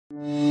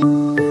Hi,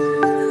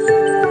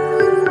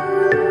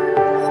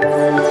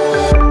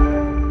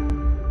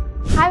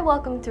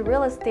 welcome to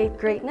Real Estate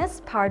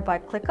Greatness, powered by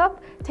ClickUp.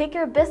 Take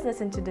your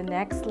business into the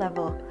next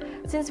level.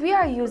 Since we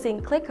are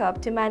using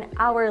ClickUp to man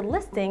our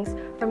listings,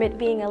 from it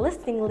being a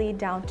listing lead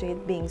down to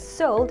it being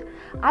sold,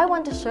 I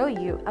want to show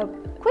you a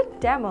quick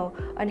demo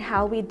on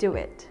how we do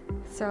it.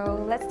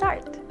 So let's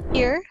start.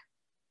 Here,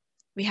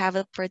 we have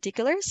a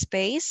particular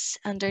space.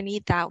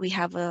 Underneath that, we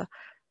have a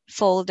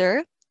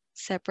folder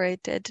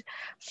separated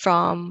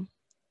from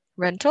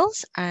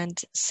rentals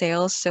and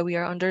sales. So we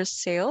are under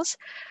sales.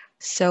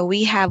 So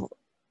we have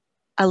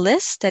a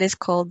list that is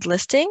called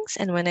listings.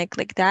 And when I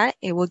click that,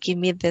 it will give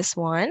me this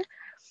one,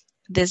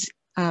 this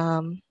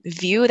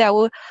view that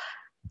will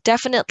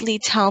definitely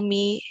tell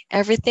me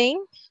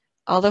everything,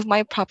 all of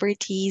my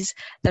properties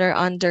that are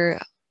under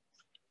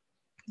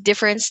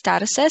different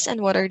statuses.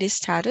 And what are these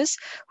status?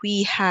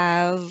 We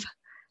have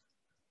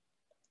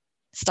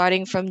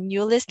starting from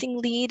new listing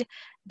lead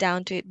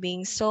down to it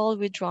being sold,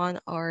 withdrawn,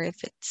 or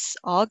if it's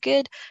all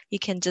good, you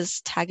can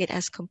just tag it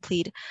as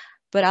complete.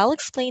 But I'll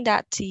explain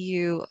that to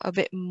you a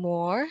bit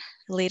more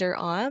later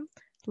on.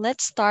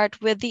 Let's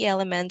start with the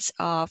elements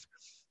of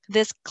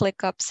this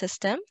ClickUp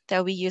system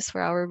that we use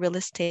for our real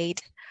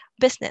estate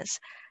business.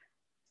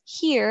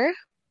 Here,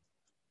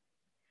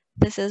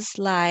 this is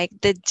like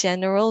the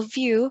general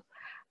view,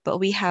 but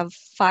we have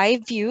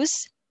 5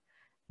 views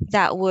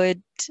that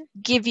would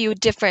give you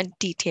different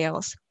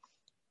details.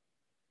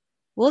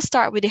 We'll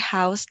start with the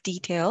house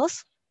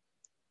details.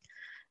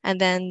 And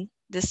then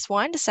this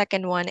one, the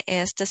second one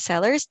is the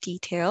seller's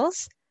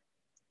details,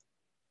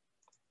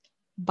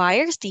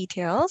 buyer's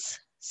details.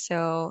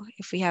 So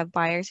if we have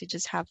buyers, you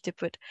just have to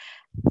put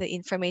the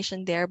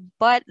information there.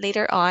 But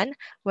later on,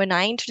 when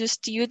I introduce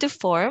to you the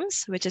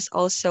forms, which is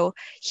also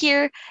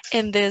here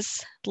in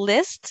this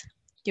list,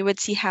 you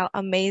would see how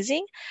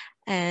amazing,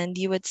 and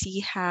you would see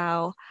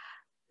how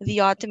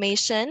the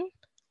automation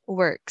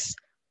works.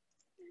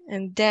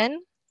 And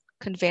then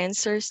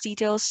conveyancer's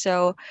details.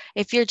 So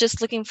if you're just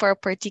looking for a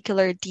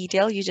particular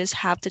detail, you just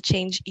have to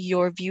change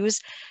your views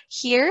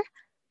here.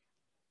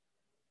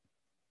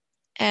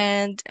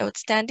 And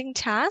outstanding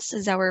tasks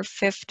is our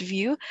 5th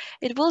view.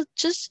 It will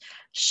just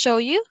show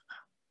you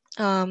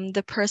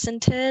the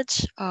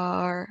percentage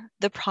or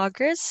the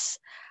progress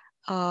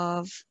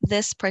of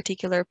this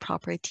particular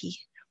property.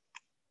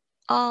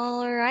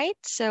 All right,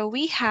 so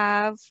we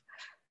have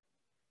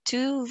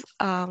 2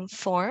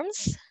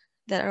 forms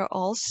that are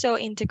also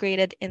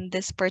integrated in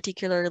this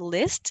particular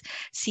list.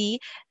 See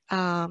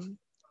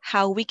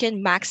how we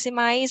can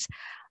maximize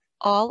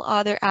all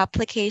other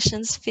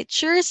applications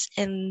features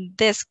in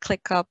this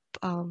ClickUp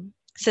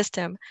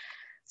system.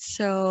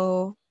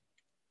 So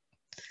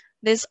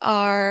these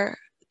are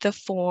the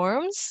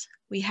forms.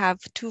 We have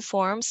 2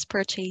 forms,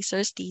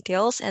 purchaser's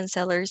details and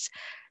seller's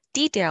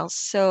details.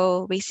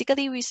 So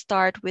basically we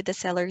start with the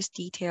seller's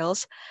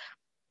details.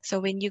 So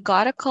when you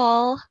got a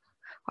call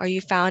or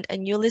you found a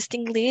new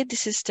listing lead,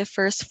 this is the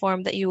first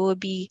form that you will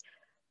be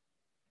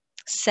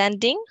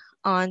sending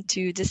on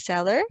to the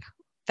seller,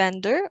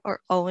 vendor,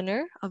 or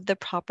owner of the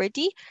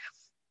property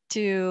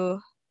to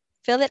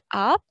fill it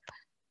up.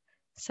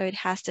 So it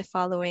has the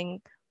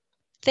following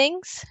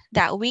things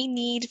that we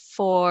need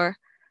for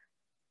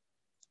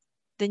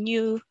the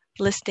new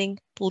listing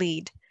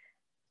lead.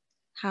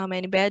 How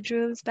many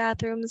bedrooms,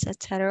 bathrooms,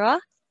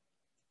 etc.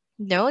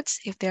 Notes,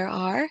 if there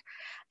are,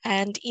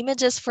 and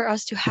images for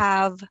us to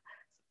have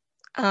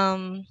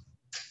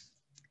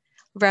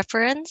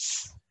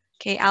reference.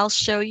 Okay, I'll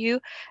show you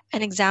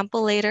an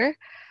example later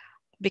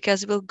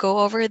because we'll go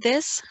over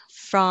this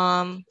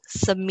from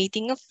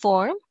submitting a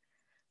form,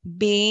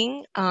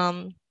 being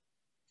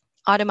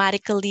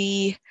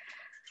automatically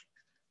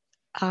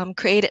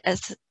created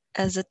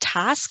as a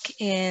task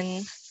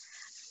in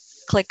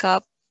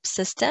ClickUp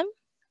system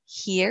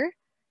here.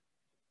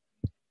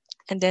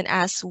 And then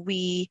as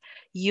we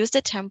use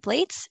the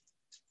templates,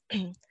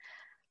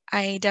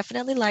 I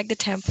definitely like the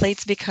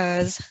templates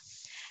because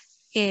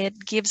it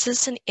gives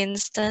us an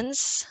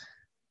instance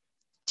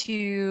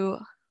to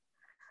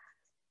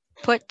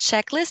put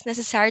checklist,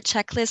 necessary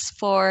checklist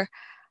for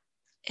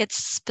its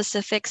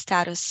specific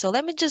status. So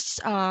let me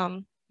just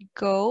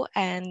go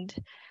and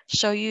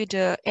show you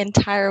the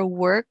entire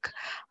work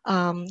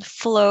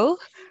flow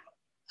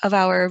of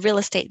our real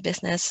estate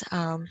business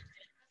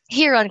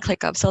here on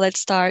ClickUp. So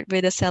let's start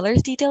with the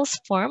seller's details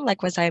form,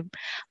 like as I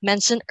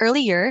mentioned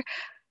earlier.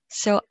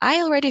 So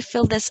I already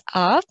filled this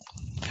up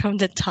from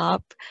the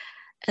top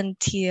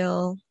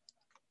until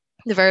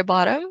the very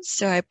bottom.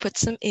 So I put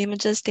some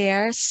images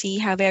there. See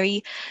how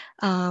very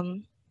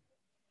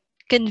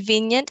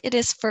convenient it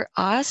is for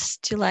us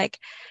to like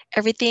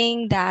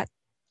everything that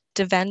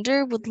the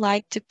vendor would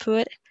like to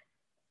put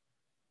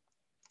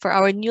for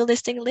our new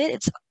listing lead.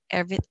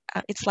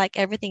 It's like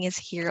everything is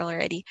here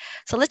already.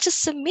 So let's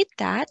just submit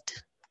that.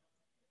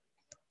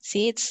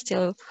 See, it's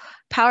still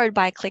powered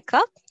by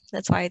ClickUp.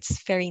 That's why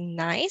it's very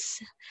nice.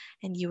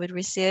 And you would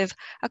receive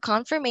a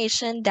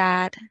confirmation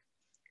that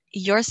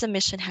your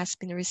submission has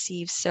been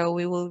received. So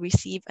we will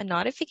receive a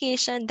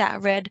notification.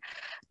 That red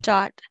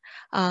dot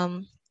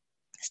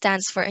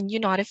stands for a new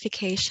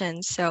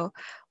notification. So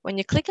when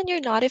you click on your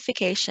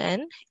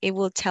notification, it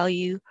will tell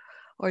you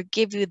or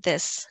give you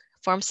this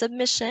form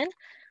submission.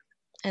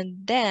 And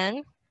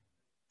then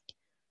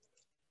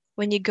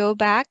when you go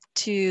back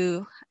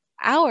to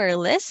our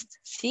list,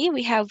 see,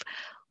 we have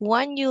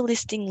one new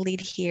listing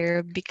lead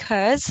here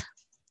because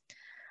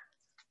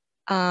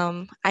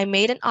I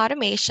made an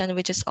automation,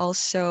 which is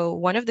also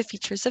one of the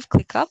features of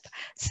ClickUp.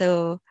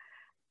 So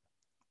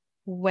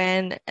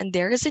and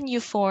there is a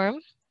new form,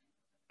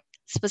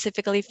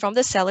 specifically from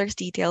the seller's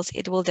details,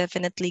 it will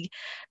definitely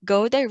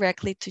go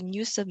directly to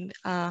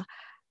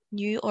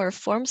new or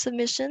form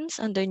submissions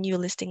under new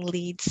listing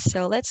leads.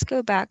 So let's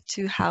go back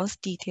to house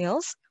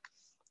details,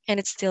 and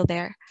it's still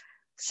there.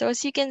 So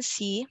as you can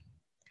see,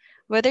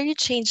 whether you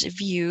change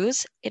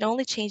views, it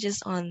only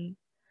changes on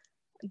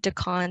the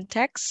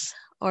context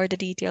or the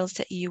details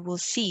that you will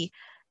see.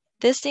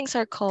 These things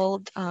are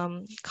called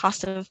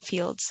custom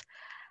fields.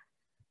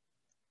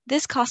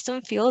 These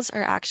custom fields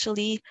are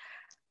actually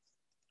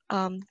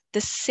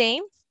the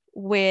same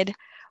with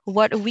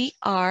what we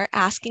are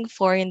asking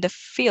for in the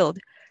field.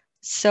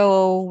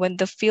 So when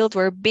the field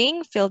were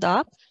being filled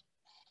up,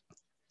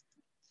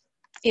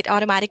 it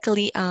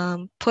automatically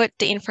put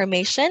the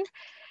information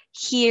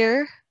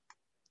here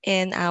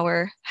in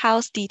our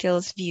house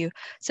details view.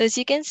 So as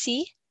you can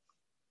see,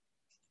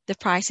 the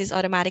price is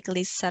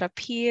automatically set up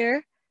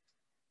here.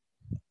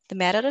 The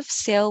method of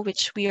sale,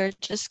 which we are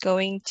just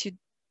going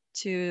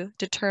to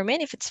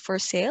determine if it's for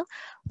sale.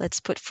 Let's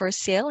put for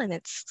sale, and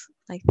it's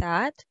like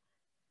that.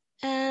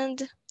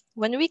 And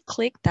when we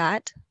click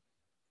that,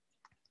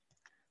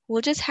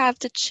 we'll just have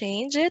to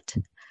change it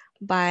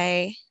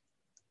by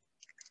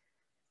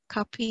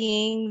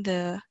copying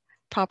the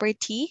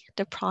property,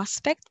 the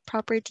prospect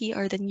property,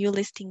 or the new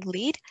listing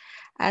lead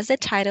as the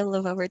title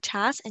of our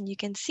task. And you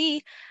can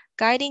see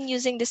guiding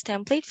using this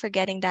template for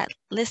getting that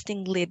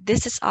listing lead.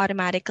 This is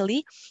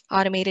automatically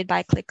automated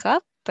by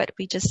ClickUp, but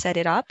we just set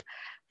it up.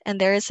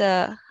 And there is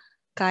a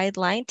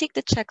guideline. Take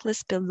the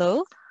checklist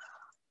below.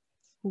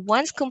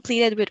 Once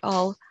completed with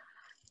all,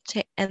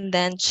 and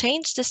then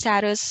change the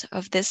status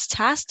of this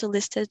task to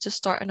listed to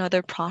start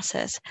another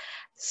process.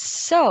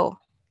 So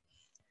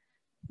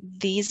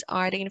these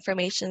are the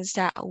informations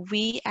that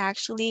we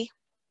actually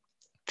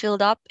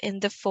filled up in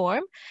the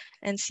form,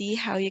 and see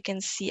how you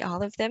can see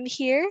all of them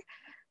here,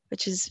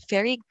 which is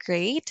very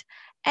great.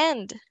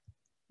 And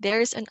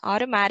there's an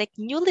automatic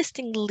new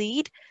listing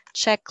lead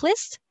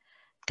checklist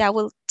that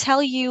will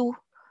tell you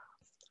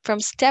from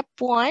step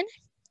 1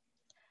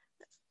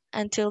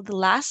 until the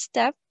last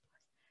step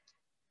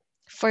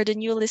for the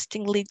new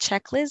listing lead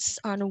checklist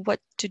on what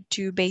to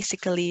do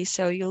basically.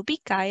 So you'll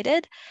be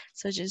guided.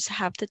 So just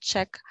have to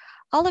check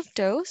all of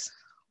those.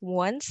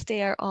 Once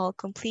they are all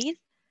complete,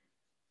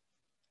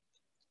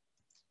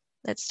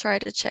 let's try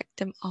to check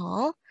them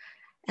all.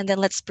 And then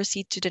let's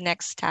proceed to the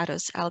next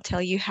status. I'll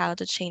tell you how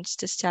to change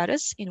the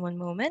status in one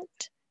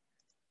moment.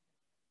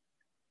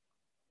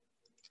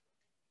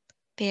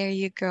 There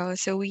you go.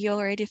 So we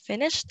already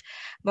finished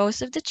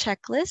most of the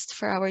checklist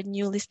for our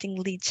new listing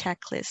lead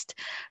checklist.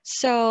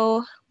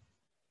 So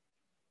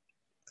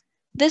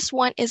this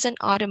one isn't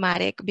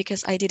automatic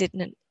because I did it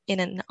in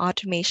an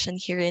automation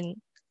here in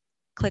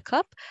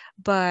ClickUp,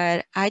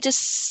 but I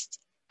just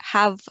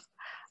have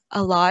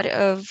a lot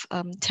of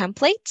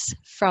templates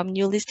from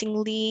new listing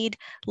lead,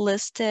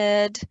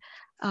 listed,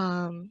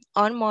 on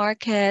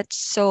market,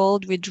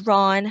 sold,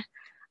 withdrawn,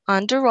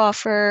 under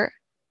offer,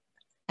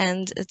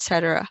 and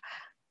etc.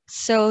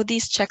 So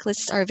these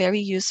checklists are very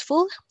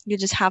useful. You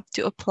just have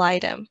to apply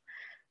them.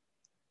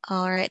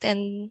 All right,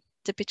 and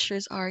the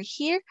pictures are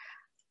here.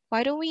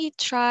 Why don't we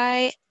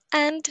try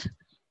and,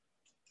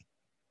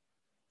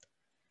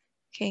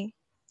 okay,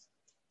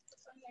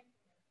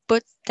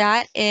 put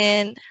that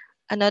in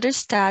another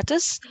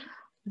status,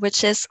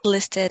 which is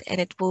listed,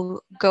 and it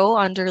will go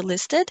under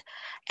listed.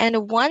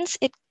 And once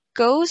it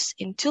goes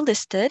into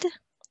listed,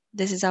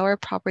 this is our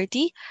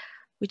property.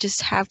 We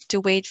just have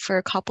to wait for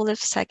a couple of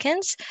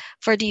seconds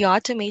for the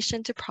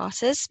automation to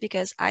process,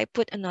 because I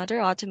put another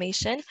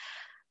automation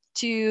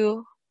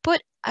to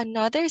put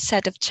another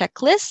set of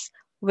checklists,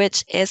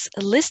 which is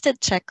a listed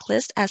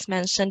checklist as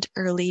mentioned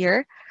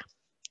earlier,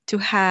 to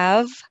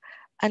have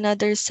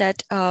another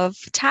set of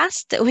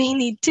tasks that we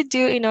need to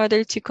do in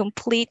order to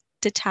complete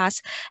the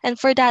task, and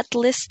for that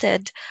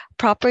listed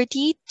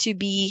property to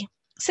be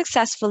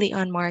successfully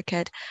on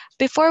market.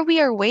 Before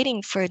we are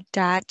waiting for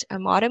that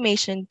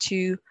automation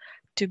to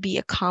be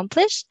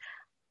accomplished,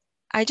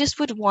 I just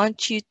would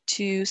want you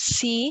to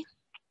see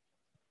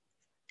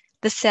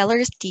the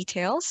seller's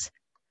details,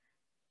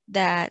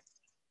 that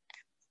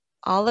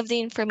all of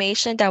the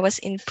information that was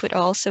input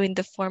also in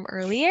the form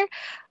earlier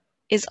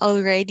is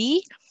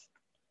already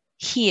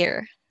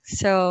here.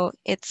 So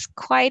it's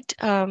quite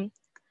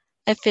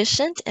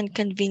efficient and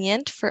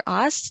convenient for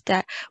us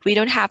that we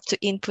don't have to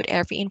input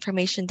every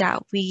information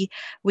that we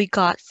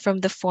got from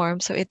the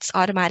form. So it's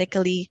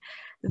automatically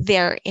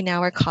there in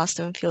our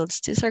custom fields.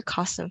 These are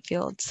custom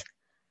fields.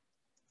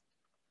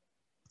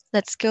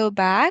 Let's go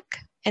back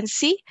and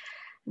see.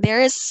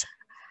 There is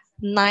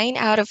 9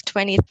 out of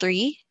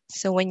 23.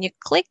 So when you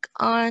click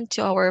on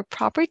to our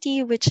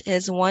property, which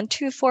is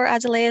 124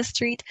 Azalea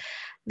Street,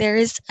 there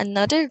is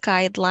another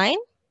guideline,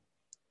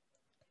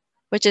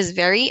 which is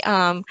very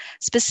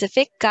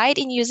specific guide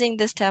in using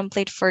this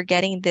template for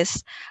getting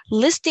this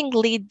listing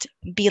lead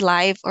be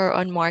live or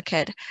on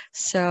market.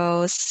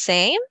 So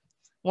same,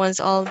 once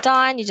all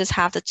done, you just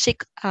have to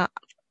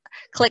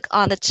click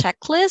on the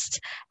checklist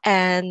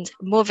and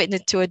move it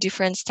into a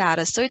different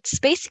status. So it's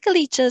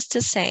basically just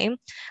the same.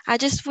 I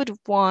just would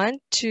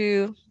want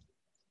to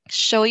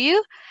show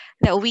you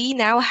that we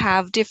now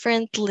have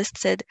different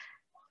listed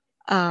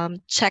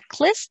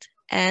checklist,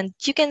 and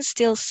you can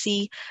still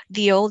see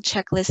the old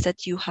checklist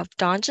that you have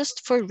done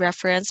just for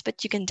reference,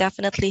 but you can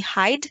definitely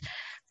hide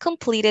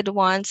completed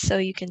ones so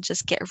you can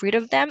just get rid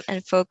of them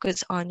and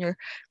focus on your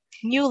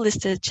new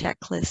listed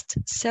checklist.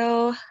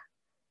 So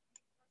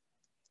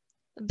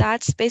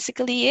that's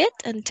basically it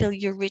until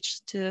you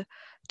reach to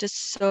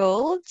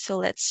sold. So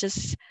let's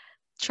just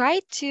try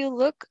to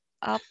look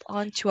up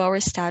onto our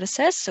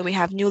statuses. So we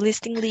have new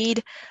listing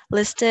lead,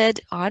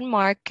 listed, on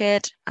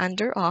market,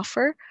 under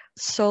offer,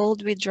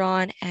 sold,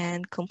 withdrawn,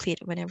 and complete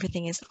when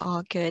everything is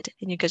all good.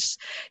 And you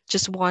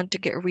just want to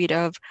get rid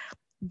of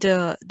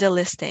the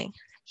listing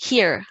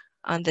here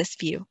on this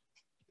view.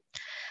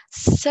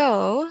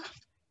 So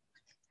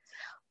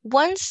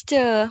once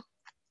the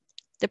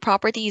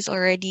property is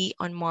already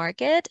on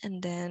market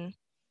and then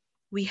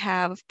we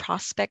have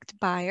prospect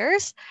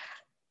buyers,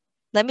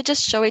 let me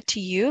just show it to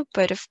you.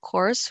 But of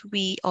course,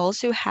 we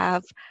also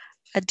have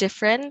a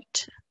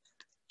different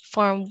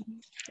form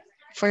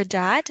for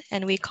that,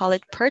 and we call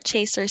it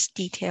purchaser's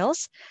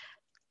details.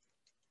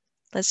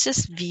 Let's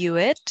just view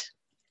it.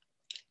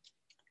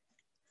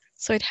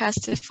 So it has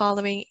the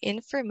following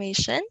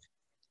information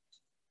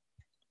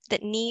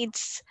that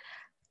needs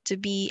to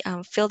be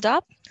filled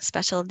up: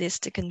 special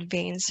list, the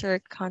conveyancer,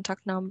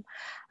 contact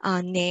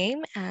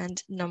name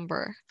and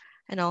number,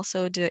 and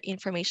also the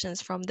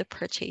informations from the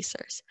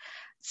purchasers.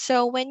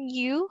 So when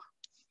you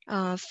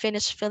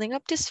finish filling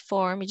up this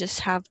form, you just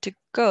have to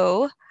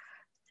go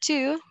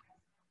to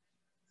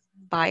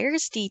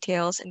buyer's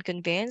details and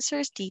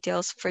conveyancer's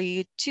details for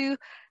you to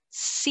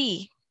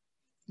see,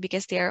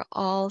 because they are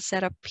all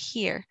set up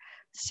here.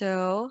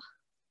 So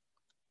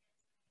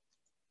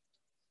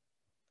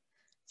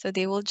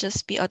they will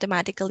just be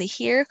automatically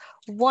here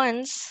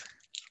once,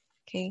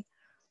 okay,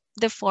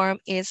 the form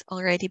is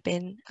already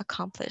been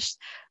accomplished.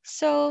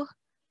 So,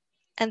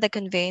 and the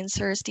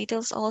conveyancer's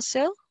details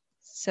also.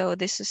 So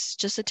this is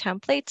just a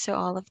template, so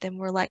all of them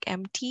were like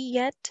empty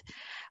yet,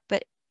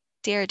 but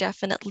they're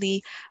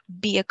definitely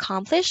be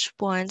accomplished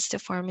once the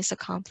form is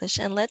accomplished.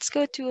 And let's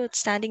go to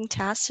outstanding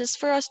tasks just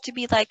for us to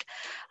be like,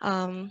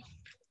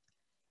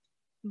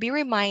 be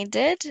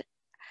reminded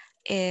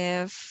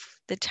if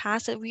the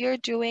task that we are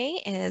doing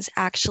is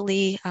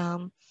actually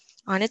on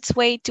its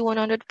way to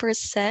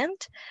 100%.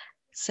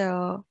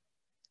 So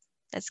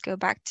let's go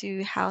back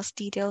to house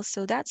details.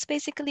 So that's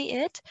basically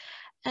it.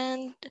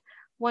 And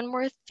one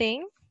more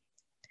thing,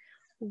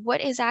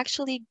 what is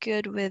actually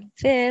good with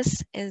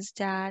this is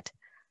that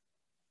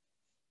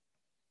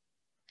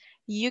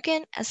you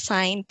can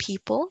assign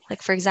people,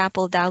 like for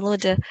example,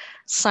 download the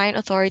sign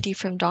authority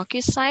from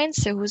DocuSign.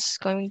 So who's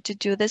going to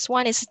do this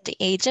one? Is it the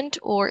agent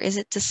or is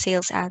it the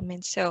sales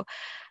admin? So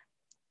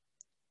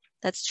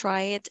let's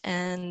try it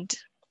and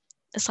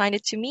assign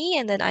it to me,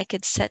 and then I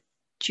could set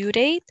due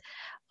date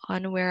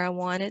on where I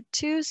want it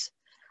to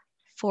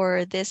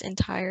for this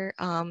entire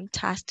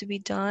task to be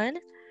done.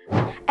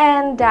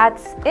 And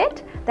that's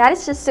it. That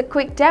is just a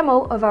quick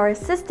demo of our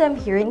system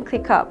here in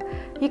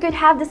ClickUp. You could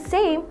have the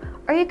same,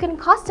 or you can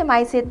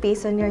customize it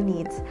based on your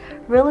needs.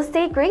 Real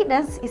Estate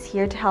Greatness is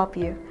here to help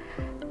you.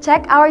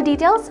 Check our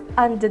details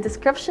on the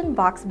description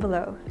box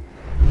below.